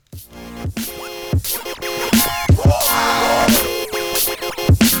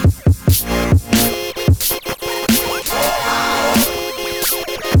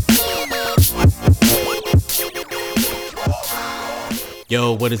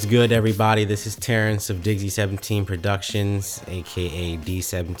Yo, what is good, everybody? This is Terrence of Digsy17 Productions, aka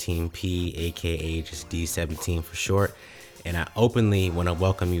D17P, aka just D17 for short. And I openly want to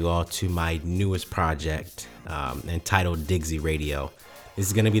welcome you all to my newest project entitled Digsy Radio. This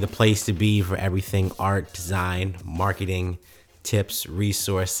is going to be the place to be for everything art, design, marketing, tips,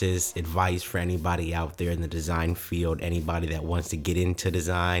 resources, advice for anybody out there in the design field, anybody that wants to get into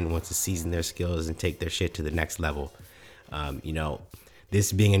design, wants to season their skills and take their shit to the next level.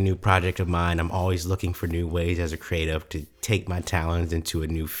 This being a new project of mine, I'm always looking for new ways as a creative to take my talents into a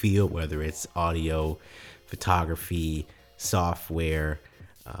new field, whether it's audio, photography, software,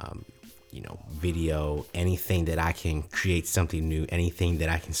 video, anything that I can create something new, anything that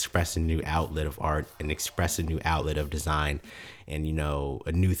I can express a new outlet of art and express a new outlet of design, and,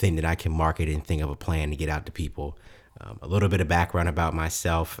 a new thing that I can market and think of a plan to get out to people. A little bit of background about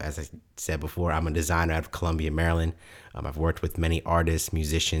myself. As I said before, I'm a designer out of Columbia, Maryland. I've worked with many artists,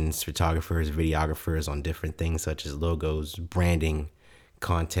 musicians, photographers, videographers on different things such as logos, branding,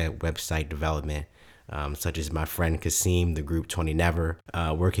 content, website development, such as my friend Kasim, the group 20 Never,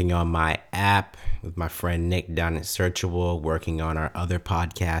 working on my app with my friend Nick down at Searchable, working on our other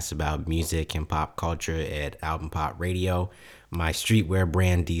podcasts about music and pop culture at Album Pop Radio, my streetwear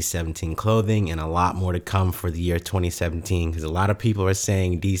brand D17 Clothing, and a lot more to come for the year 2017, because a lot of people are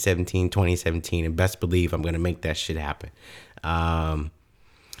saying D17 2017, and best believe I'm going to make that shit happen.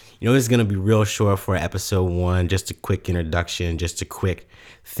 This is going to be real short for episode 1, just a quick introduction, just a quick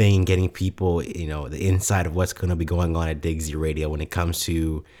thing, getting people, the inside of what's going to be going on at Digsy Radio when it comes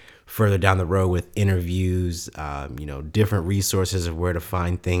to further down the road with interviews, different resources of where to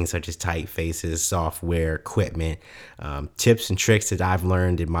find things such as typefaces, software, equipment, tips and tricks that I've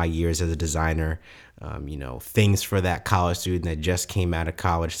learned in my years as a designer, things for that college student that just came out of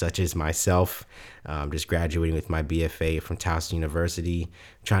college, such as myself, just graduating with my BFA from Towson University,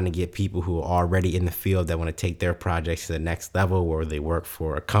 trying to get people who are already in the field that want to take their projects to the next level, where they work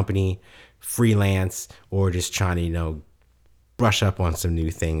for a company, freelance, or just trying to, brush up on some new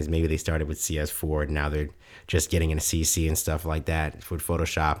things. Maybe they started with CS4 and now they're just getting into CC and stuff like that with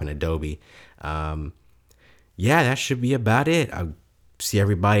Photoshop and Adobe. That should be about it. I'll see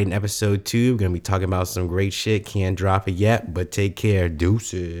everybody in episode 2. We're going to be talking about some great shit. Can't drop it yet, but take care.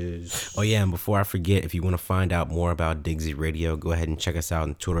 Deuces. Oh yeah, and before I forget, if you want to find out more about Digsy Radio, go ahead and check us out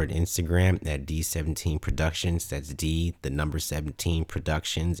on Twitter and Instagram at D17 Productions. That's D, the number 17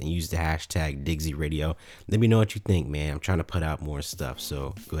 Productions, and use the hashtag Digsy Radio. Let me know what you think, man. I'm trying to put out more stuff,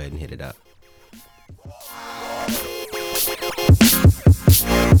 so go ahead and hit it up.